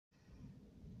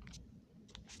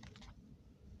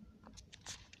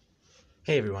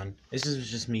Hey everyone, this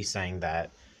is just me saying that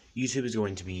YouTube is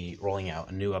going to be rolling out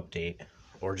a new update,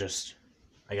 or just,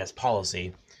 I guess,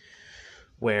 policy,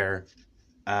 where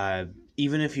uh,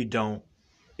 even if you don't,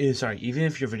 even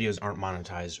if your videos aren't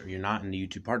monetized or you're not in the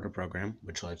YouTube Partner Program,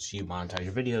 which lets you monetize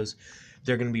your videos,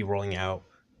 they're going to be rolling out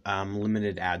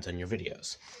limited ads on your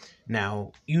videos.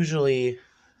 Now, usually,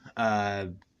 uh,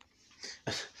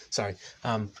 sorry,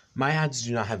 my ads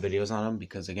do not have videos on them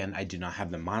because, again, I do not have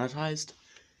them monetized.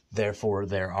 Therefore,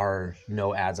 there are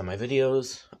no ads on my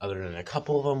videos, other than a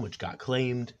couple of them which got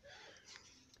claimed.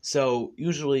 So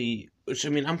usually, which I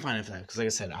mean, I'm fine with that because, like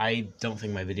I said, I don't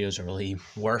think my videos are really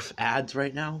worth ads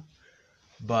right now.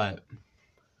 But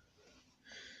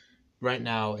right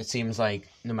now, it seems like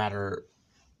no matter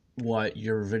what,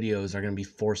 your videos are going to be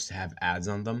forced to have ads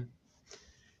on them.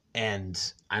 And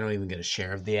I don't even get a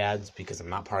share of the ads because I'm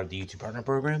not part of the YouTube Partner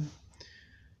Program.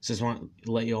 So I just want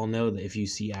to let you all know that if you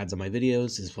see ads on my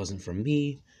videos, this wasn't from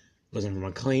me. It wasn't from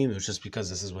a claim. It was just because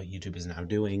this is what YouTube is now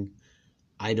doing.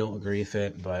 I don't agree with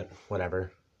it, but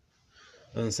whatever.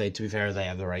 Doesn't say, to be fair, they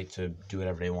have the right to do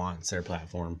whatever they want. It's their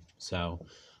platform. So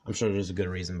I'm sure there's a good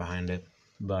reason behind it.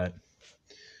 But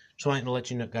just wanted to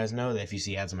let you guys know that if you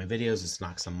see ads on my videos, it's not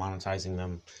because I'm monetizing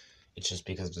them. It's just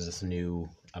because of this new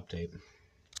update.